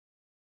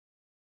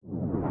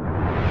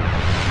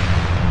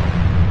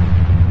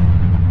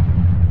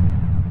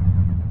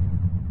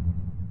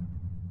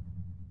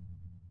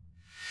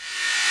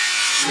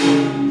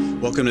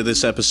Welcome to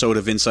this episode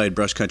of Inside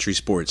Brush Country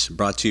Sports,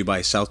 brought to you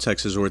by South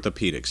Texas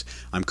Orthopedics.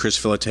 I'm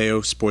Chris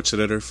Filateo, sports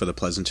editor for the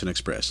Pleasanton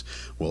Express.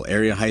 Well,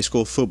 area high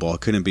school football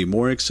couldn't be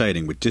more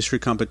exciting with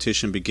district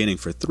competition beginning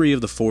for 3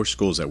 of the 4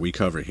 schools that we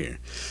cover here.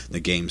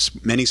 The game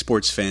many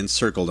sports fans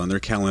circled on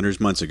their calendars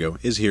months ago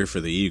is here for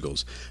the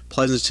Eagles.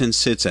 Pleasanton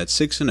sits at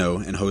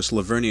 6-0 and hosts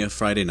Vernia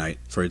Friday night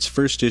for its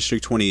first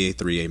District 28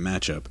 3A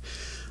matchup.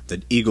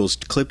 The Eagles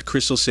clipped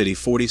Crystal City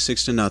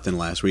 46-0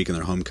 last week in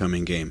their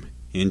homecoming game.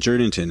 In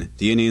Jourdanton,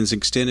 the Indians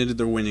extended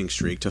their winning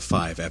streak to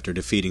 5 after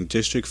defeating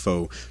district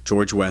foe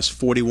George West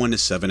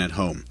 41-7 at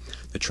home.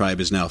 The Tribe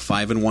is now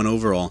 5-1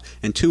 overall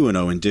and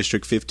 2-0 in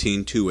District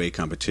 15 2A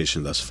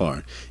competition thus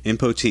far. In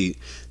Poteet,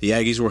 the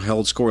Aggies were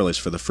held scoreless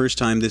for the first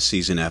time this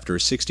season after a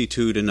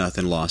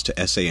 62-0 loss to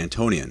S.A.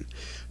 Antonian.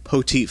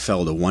 Poteet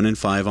fell to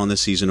 1-5 on the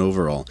season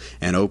overall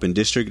and opened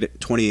District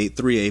 28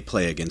 3A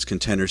play against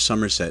contender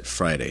Somerset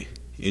Friday.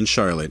 In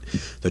Charlotte,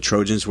 the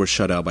Trojans were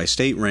shut out by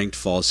state-ranked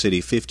Falls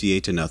City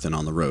 58-0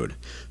 on the road.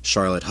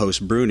 Charlotte hosts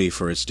Bruni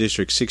for its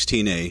District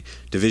 16A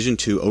Division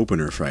II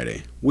opener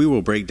Friday. We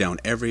will break down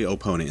every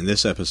opponent in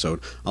this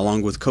episode,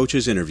 along with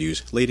coaches'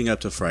 interviews leading up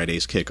to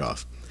Friday's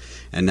kickoff.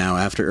 And now,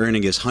 after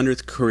earning his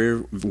 100th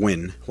career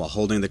win while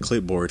holding the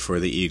clipboard for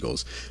the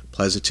Eagles,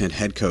 Pleasanton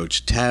head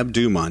coach Tab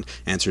Dumont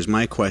answers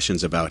my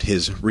questions about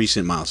his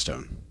recent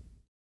milestone.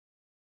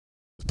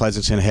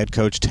 Pleasanton head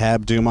coach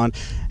Tab Dumont,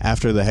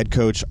 after the head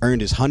coach earned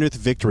his 100th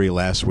victory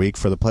last week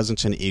for the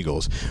Pleasanton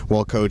Eagles.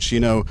 Well, Coach,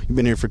 you've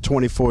been here for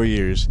 24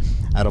 years.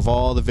 Out of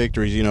all the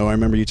victories, I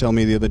remember you telling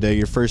me the other day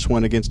your first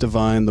one against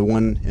Devine, the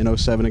one in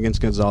 07 against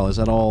Gonzalez,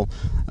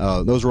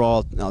 those were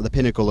all the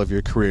pinnacle of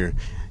your career.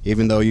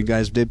 Even though you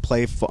guys did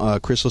play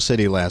Crystal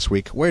City last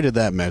week, where did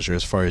that measure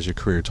as far as your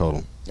career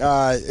total?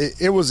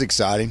 It was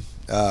exciting,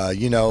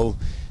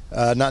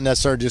 not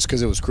necessarily just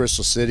because it was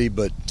Crystal City,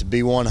 but to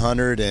be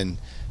 100 and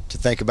to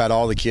think about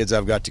all the kids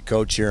I've got to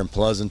coach here in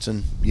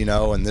Pleasanton,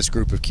 and this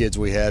group of kids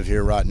we have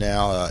here right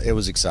now, it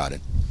was exciting.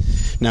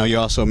 Now, you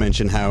also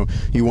mentioned how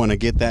you want to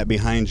get that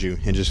behind you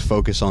and just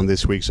focus on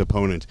this week's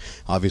opponent.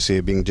 Obviously,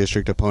 it being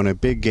district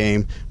opponent, big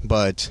game,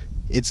 but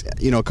it's,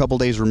 a couple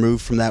days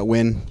removed from that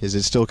win. Is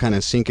it still kind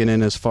of sinking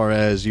in as far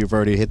as you've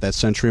already hit that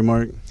century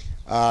mark?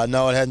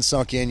 No, it hadn't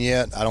sunk in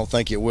yet. I don't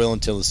think it will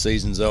until the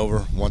season's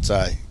over. Once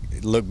I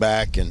look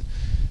back and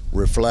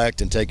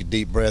reflect and take a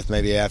deep breath,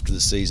 maybe after the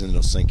season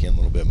it'll sink in a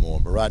little bit more.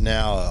 But right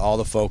now, all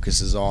the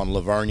focus is on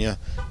Vernia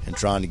and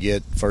trying to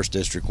get first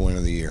district win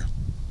of the year.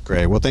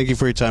 Great. Well, thank you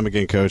for your time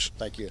again, Coach.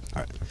 Thank you.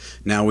 All right.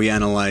 Now we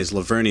analyze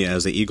Vernia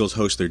as the Eagles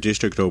host their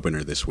district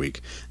opener this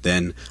week.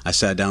 Then I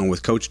sat down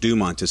with Coach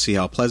Dumont to see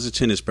how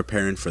Pleasanton is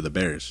preparing for the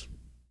Bears.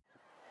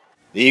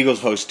 The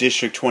Eagles host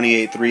District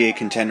 28 3A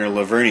contender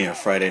Vernia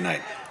Friday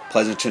night.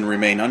 Pleasanton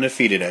remained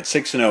undefeated at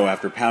 6-0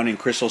 after pounding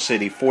Crystal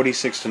City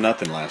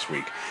 46-0 last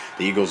week.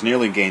 The Eagles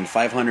nearly gained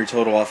 500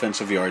 total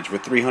offensive yards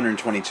with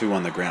 322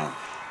 on the ground.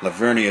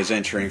 Vernia is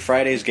entering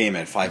Friday's game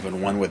at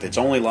 5-1 with its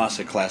only loss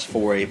at Class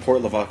 4A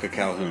Port Lavaca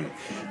Calhoun.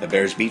 The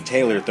Bears beat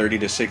Taylor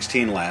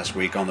 30-16 last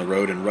week on the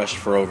road and rushed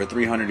for over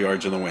 300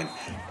 yards in the win.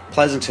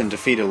 Pleasanton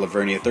defeated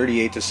Vernia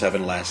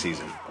 38-7 last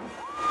season.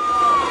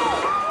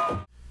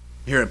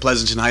 Here at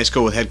Pleasanton High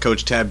School with head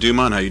coach Tab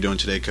Dumont. How you doing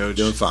today, Coach?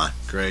 Doing fine.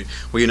 Great.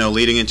 Well,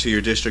 leading into your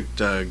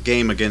district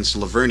game against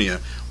Vernia,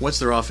 what's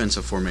their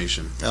offensive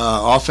formation?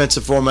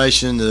 Offensive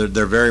formation,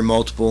 they're very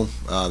multiple.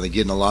 They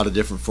get in a lot of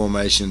different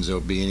formations.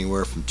 It'll be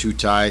anywhere from 2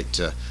 tight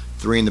to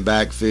 3 in the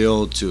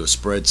backfield to a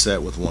spread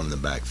set with 1 in the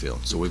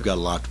backfield. So we've got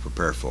a lot to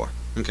prepare for.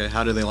 Okay.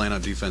 How do they line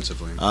up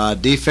defensively?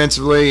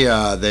 Defensively,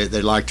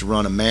 they like to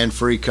run a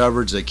man-free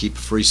coverage. They keep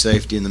a free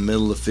safety in the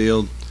middle of the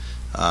field.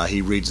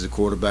 He reads the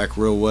quarterback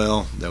real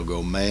well. They'll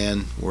go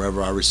man.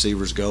 Wherever our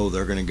receivers go,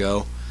 they're going to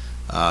go.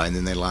 And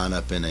then they line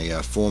up in a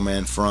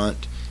 4-man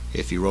front.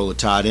 If you roll a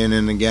tight end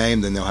in the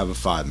game, then they'll have a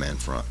 5-man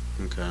front.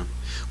 Okay.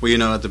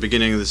 Well, at the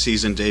beginning of the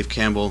season, Dave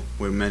Campbell,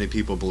 what many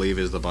people believe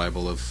is the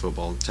Bible of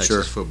football,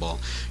 Texas football.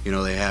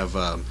 They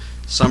have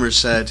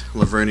Somerset,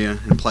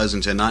 Vernia, and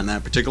Pleasanton, not in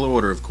that particular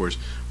order, of course,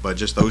 but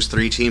just those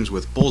 3 teams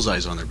with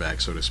bullseyes on their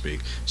back, so to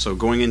speak. So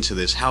going into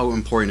this, how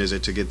important is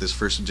it to get this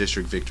first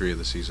district victory of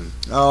the season?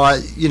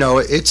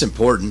 It's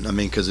important,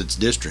 because it's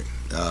district,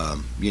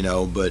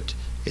 but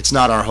it's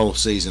not our whole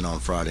season on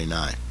Friday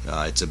night.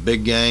 It's a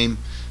big game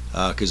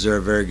because they're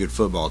a very good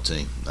football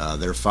team.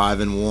 They're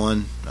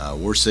 5-1.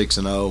 We're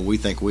 6-0. We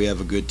think we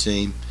have a good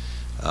team.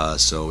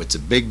 So it's a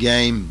big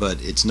game,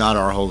 but it's not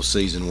our whole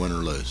season, win or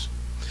lose.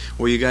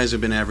 Well, you guys have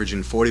been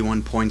averaging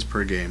 41 points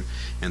per game,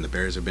 and the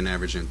Bears have been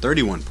averaging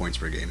 31 points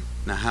per game.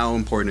 Now, how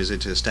important is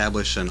it to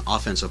establish an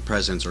offensive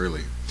presence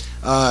early?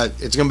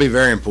 It's going to be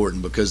very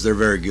important because they're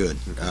very good.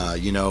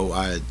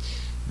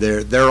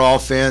 Their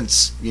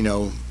offense,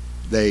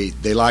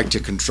 they like to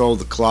control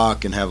the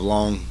clock and have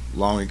long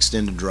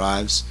extended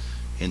drives,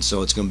 and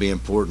so it's going to be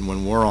important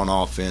when we're on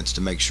offense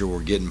to make sure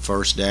we're getting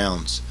first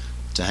downs,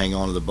 to hang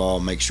on to the ball,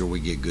 make sure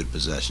we get good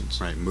possessions.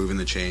 Right, moving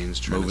the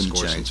chains, trying to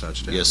score some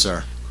touchdowns. Yes,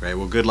 sir. Great.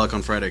 Well, good luck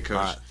on Friday, Coach.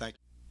 All right, thank you.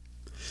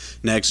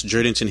 Next,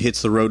 Jourdanton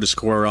hits the road to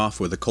square off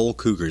with the Cole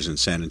Cougars in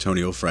San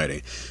Antonio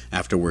Friday.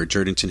 Afterward,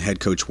 Jourdanton head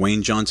coach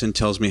Wayne Johnson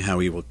tells me how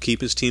he will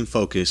keep his team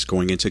focused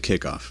going into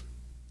kickoff.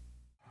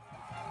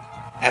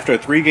 After a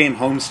 3-game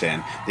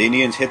homestand, the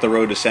Indians hit the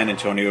road to San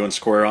Antonio and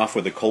square off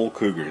with the Cole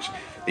Cougars.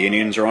 The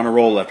Indians are on a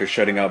roll after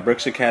shutting out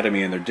Brooks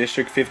Academy in their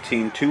District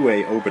 15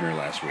 2A opener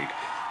last week.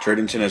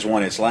 Jourdanton has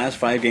won its last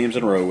 5 games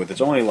in a row with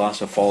its only loss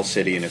to Falls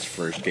City in its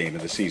first game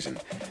of the season.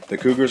 The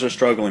Cougars are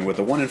struggling with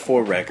a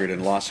 1-4 record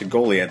and lost to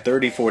Goliad at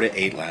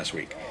 34-8 last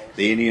week.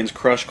 The Indians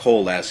crushed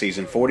Cole last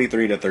season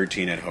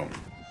 43-13 at home.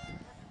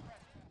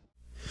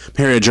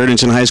 Here at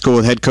Jourdanton High School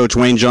with head coach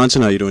Wayne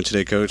Johnson. How are you doing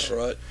today, Coach? All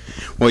right.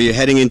 Well, you're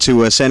heading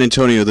into San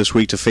Antonio this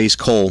week to face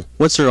Cole.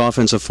 What's their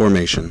offensive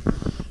formation?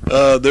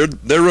 They're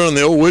running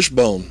the old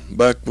wishbone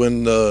back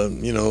when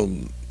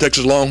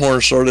Texas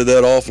Longhorns started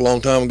that off a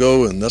long time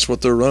ago, and that's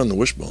what they're running, the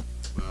wishbone.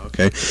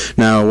 Okay.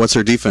 Now, what's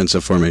their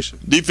defensive formation?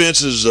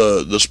 Defense is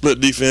the split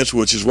defense,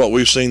 which is what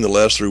we've seen the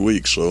last 3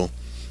 weeks. So,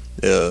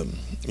 we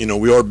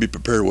ought to be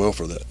prepared well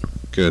for that.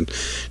 Good.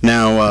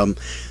 Now,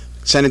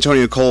 San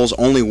Antonio Cole's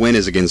only win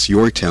is against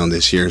Yorktown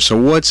this year. So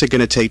what's it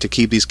going to take to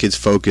keep these kids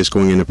focused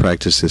going into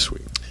practice this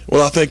week?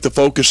 Well, I think the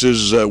focus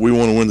is we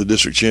want to win the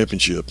district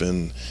championship,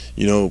 and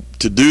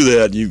to do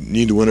that, you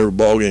need to win every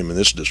ball game in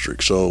this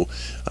district. So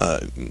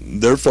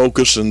they're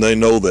focused and they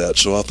know that.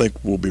 So I think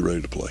we'll be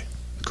ready to play.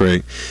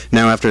 Great.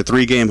 Now, after a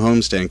 3-game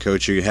homestand,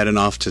 Coach, you're heading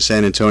off to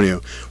San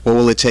Antonio. What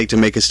will it take to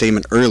make a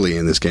statement early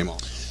in this game?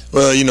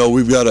 Well,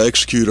 we've got to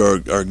execute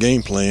our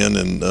game plan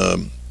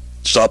and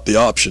stop the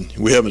option.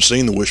 We haven't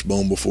seen the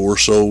wishbone before,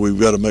 so we've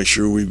got to make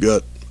sure we've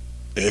got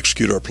to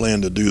execute our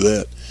plan to do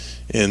that.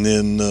 And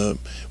then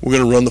we're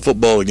going to run the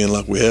football again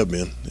like we have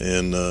been,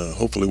 and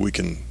hopefully we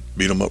can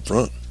beat them up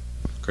front.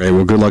 Great.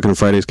 Well, good luck on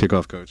Friday's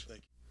kickoff, Coach. Thank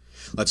you.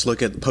 Let's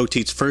look at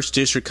Poteet's first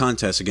district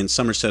contest against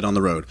Somerset on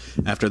the road.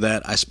 After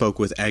that, I spoke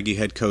with Aggie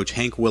head coach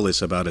Hank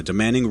Willis about a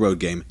demanding road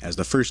game as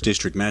the first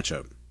district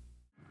matchup.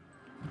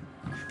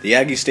 The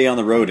Aggies stay on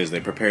the road as they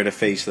prepare to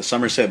face the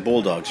Somerset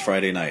Bulldogs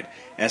Friday night.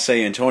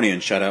 S.A.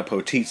 Antonian shut out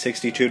Poteet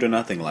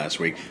 62-0 last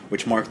week,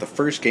 which marked the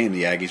first game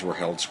the Aggies were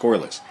held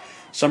scoreless.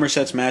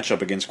 Somerset's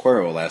matchup against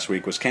Cuero last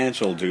week was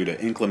canceled due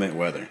to inclement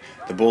weather.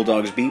 The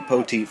Bulldogs beat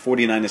Poteet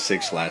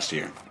 49-6 last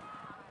year.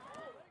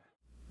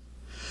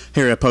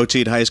 Here at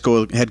Poteet High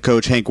School, head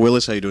coach Hank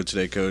Willis. How you doing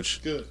today,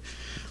 Coach? Good.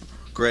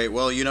 Great.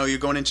 Well, you're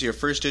going into your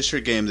first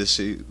district game this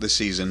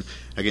season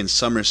against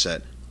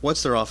Somerset.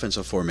 What's their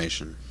offensive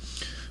formation?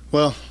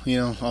 Well,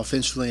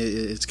 offensively,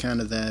 it's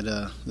kind of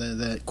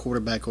that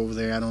quarterback over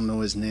there. I don't know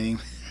his name,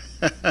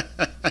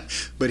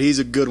 but he's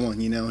a good one.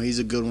 He's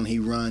a good one. He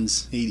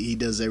runs. He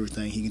does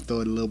everything. He can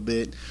throw it a little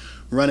bit,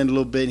 run it a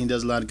little bit. And he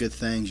does a lot of good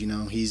things.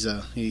 He's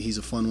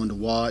a fun one to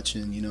watch.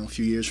 And a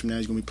few years from now,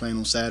 he's going to be playing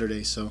on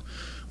Saturday. So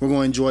we're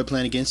going to enjoy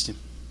playing against him.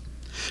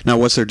 Now,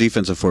 what's their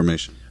defensive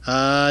formation?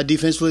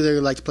 Defensively, they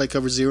like to play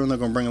cover 0, and they're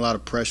going to bring a lot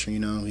of pressure.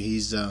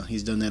 He's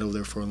done that over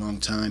there for a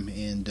long time,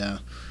 and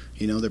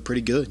they're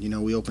pretty good.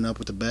 We open up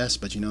with the best,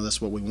 but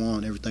that's what we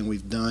want. Everything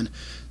we've done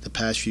the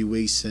past few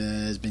weeks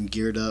has been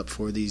geared up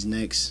for these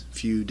next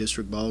few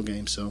district ball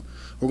games. So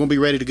we're going to be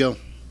ready to go.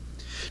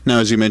 Now,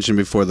 as you mentioned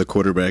before, the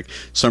quarterback,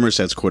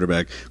 Somerset's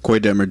quarterback, Coy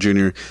Detmer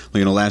Jr.,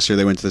 last year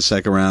they went to the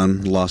second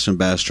round, lost in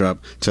Bastrop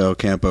to El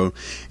Campo,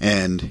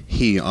 and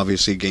he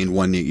obviously gained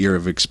 1 year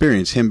of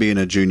experience. Him being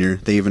a junior,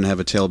 they even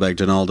have a tailback,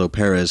 Donaldo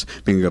Perez,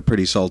 being a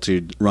pretty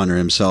salty runner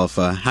himself.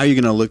 How are you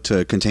going to look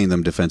to contain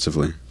them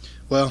defensively?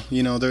 Well,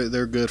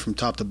 they're good from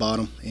top to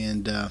bottom,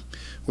 and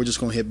we're just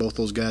going to hit both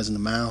those guys in the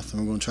mouth,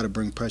 and we're going to try to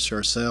bring pressure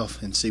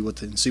ourselves and see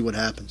what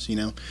happens.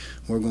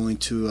 We're going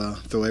to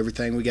throw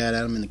everything we got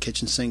at them in the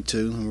kitchen sink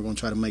too, and we're going to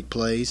try to make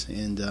plays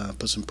and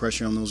put some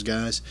pressure on those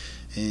guys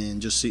and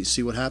just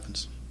see what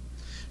happens.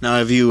 Now,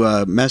 have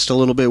you messed a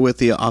little bit with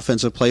the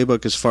offensive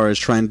playbook as far as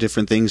trying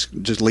different things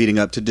just leading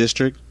up to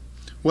district?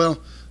 Well,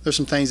 there's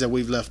some things that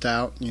we've left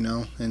out,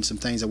 and some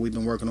things that we've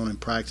been working on in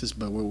practice,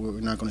 but we're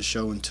not going to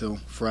show until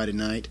Friday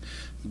night.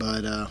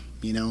 But,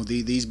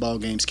 these ball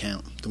games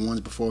count. The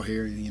ones before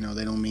here,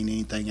 they don't mean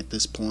anything at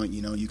this point.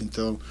 You can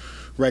throw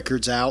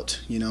records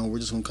out. We're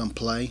just going to come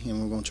play,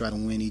 and we're going to try to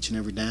win each and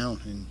every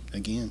down and,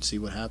 again, see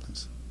what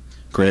happens.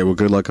 Great. Well,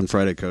 good luck on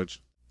Friday, Coach.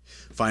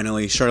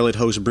 Finally, Charlotte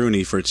hosts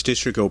Bruni for its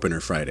district opener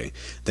Friday.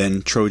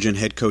 Then Trojan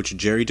head coach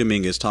Jerry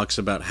Dominguez talks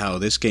about how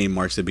this game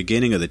marks the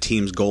beginning of the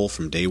team's goal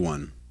from day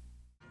one.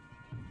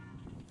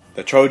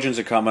 The Trojans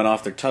are coming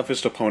off their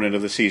toughest opponent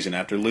of the season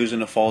after losing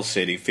to Falls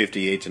City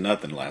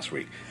 58-0 last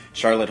week.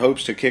 Charlotte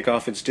hopes to kick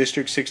off its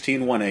District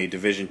 16 1A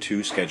Division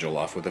II schedule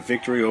off with a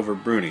victory over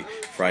Bruni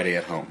Friday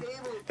at home.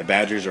 The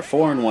Badgers are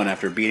 4-1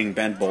 after beating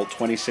Bent Bolt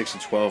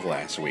 26-12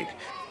 last week.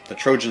 The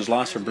Trojans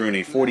lost to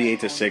Bruni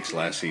 48-6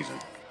 last season.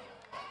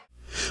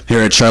 Here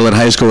at Charlotte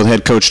High School with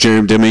head coach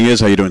Jerry Dominguez.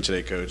 How you doing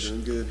today, Coach?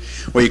 Doing good.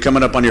 Well, you're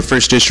coming up on your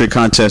first district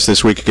contest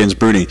this week against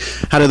Bruni.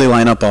 How do they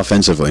line up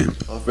offensively?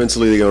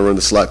 Offensively, they're going to run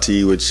the slot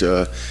T, which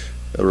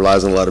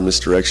relies on a lot of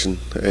misdirection,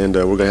 and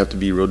we're going to have to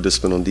be real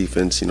disciplined on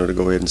defense, to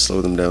go ahead and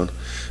slow them down.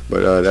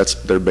 But that's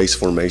their base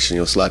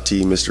formation, slot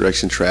T,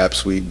 misdirection, trap,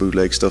 sweep,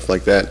 bootleg, stuff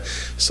like that.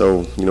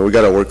 So, we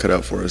got our work cut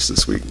out for us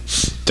this week.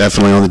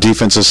 Definitely on the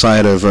defensive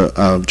side of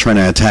trying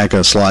to attack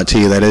a slot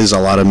T, that is a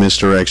lot of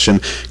misdirection.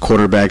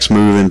 Quarterbacks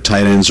moving,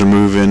 tight ends are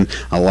moving,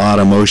 a lot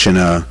of motion.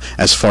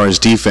 As far as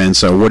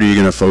defense, what are you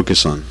going to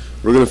focus on?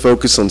 We're going to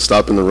focus on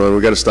stopping the run.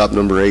 We got to stop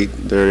number 8.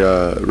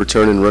 Their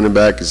returning running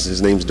back,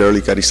 his name's Derly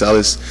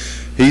Carizales.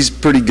 He's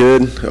pretty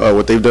good.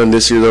 What they've done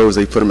this year, though, is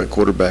they put him at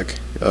quarterback.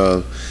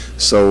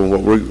 So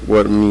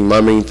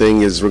my main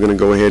thing is we're going to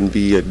go ahead and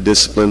be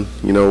disciplined.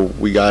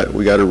 We got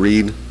to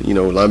read.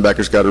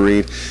 Linebackers got to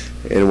read.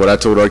 And what I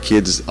told our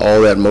kids,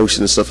 all that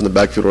motion and stuff in the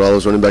backfield with all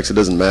those running backs, it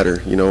doesn't matter.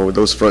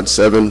 Those front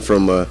 7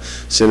 from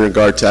center,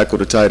 guard, tackle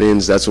to tight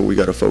ends, that's what we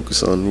got to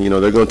focus on.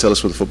 They're going to tell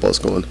us where the football's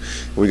going.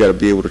 We got to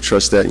be able to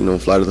trust that,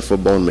 fly to the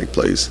football and make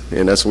plays.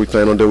 And that's what we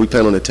plan on doing. We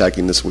plan on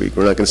attacking this week.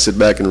 We're not going to sit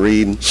back and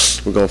read.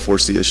 We're going to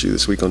force the issue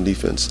this week on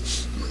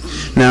defense.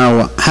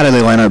 Now, how do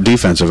they line up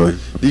defensively?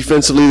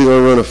 Defensively, they're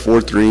going to run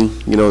a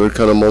 4-3. They're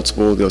kind of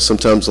multiple.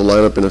 Sometimes they'll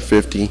line up in a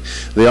 50.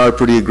 They are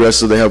pretty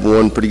aggressive. They have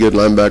one pretty good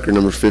linebacker,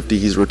 number 50.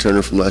 He's a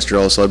returner from last year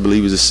also. I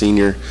believe he's a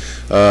senior.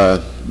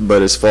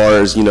 But as far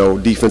as,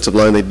 defensive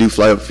line, they do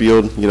fly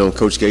upfield.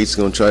 Coach Gates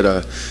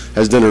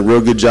has done a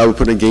real good job of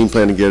putting a game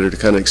plan together to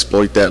kind of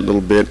exploit that a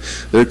little bit.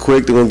 They're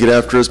quick. They're going to get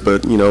after us.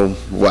 But,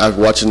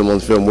 watching them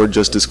on film, we're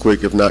just as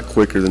quick, if not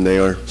quicker, than they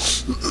are.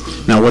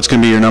 Now, what's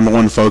going to be your number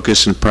one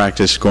focus in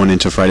practice going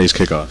into Friday's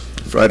kickoff?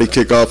 Friday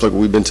kickoff, like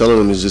we've been telling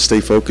them, is just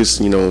stay focused,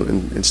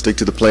 and stick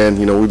to the plan.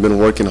 We've been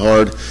working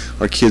hard.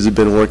 Our kids have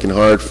been working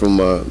hard from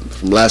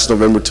last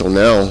November till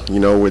now,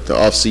 with the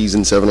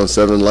off-season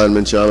 7-on-7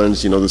 lineman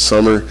challenge, the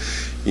summer.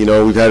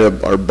 We've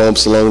had our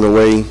bumps along the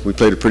way. We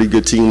played a pretty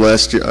good team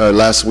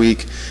last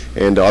week,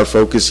 and our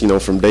focus,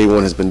 from day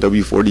one has been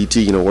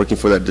W4DT, working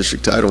for that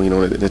district title,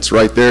 and it's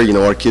right there.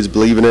 Our kids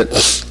believe in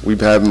it.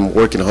 We've had them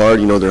working hard,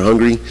 they're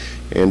hungry.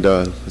 And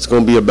it's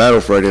going to be a battle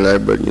Friday night,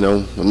 but,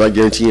 I'm not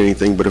guaranteeing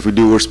anything. But if we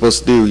do what we're supposed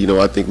to do,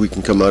 I think we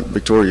can come out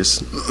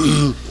victorious.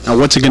 Now,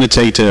 what's it going to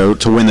take to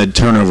win the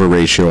turnover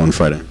ratio on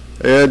Friday?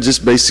 Yeah,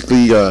 just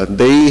basically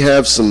they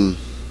have some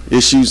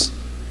issues,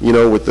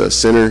 with the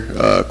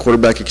center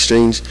quarterback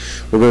exchange.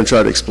 We're going to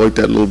try to exploit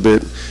that a little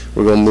bit.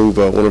 We're going to move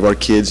one of our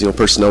kids,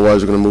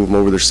 personnel-wise, we're going to move him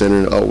over their center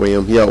and outweigh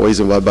him. He outweighs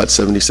him by about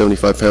 70,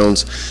 75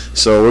 pounds.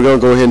 So we're going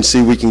to go ahead and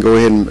see if we can go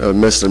ahead and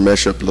mess their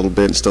mesh up a little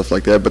bit and stuff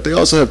like that. But they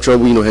also have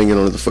trouble, hanging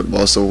on to the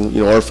football. So,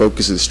 our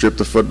focus is strip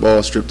the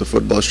football, strip the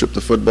football, strip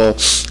the football.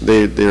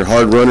 They're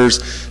hard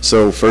runners.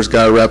 So first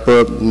guy wrap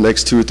up,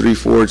 next 2 or 3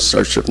 forwards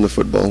start stripping the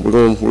football. We're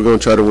going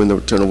to try to win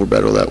the turnover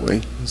battle that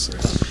way.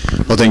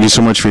 Well, thank you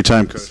so much for your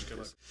time, Coach.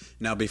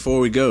 Now, before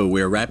we go, we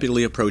are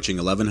rapidly approaching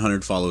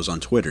 1,100 follows on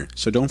Twitter,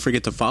 so don't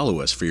forget to follow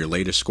us for your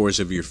latest scores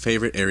of your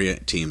favorite area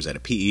teams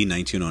at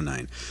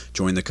PE1909.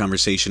 Join the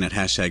conversation at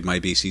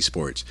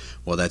 #MyBCSports.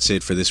 Well, that's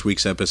it for this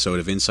week's episode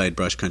of Inside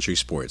Brush Country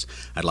Sports.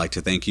 I'd like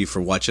to thank you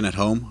for watching at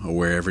home or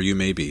wherever you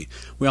may be.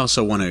 We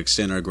also want to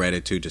extend our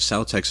gratitude to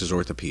South Texas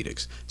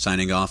Orthopedics.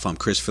 Signing off, I'm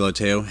Chris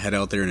Filateo. Head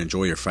out there and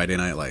enjoy your Friday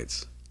Night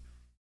Lights.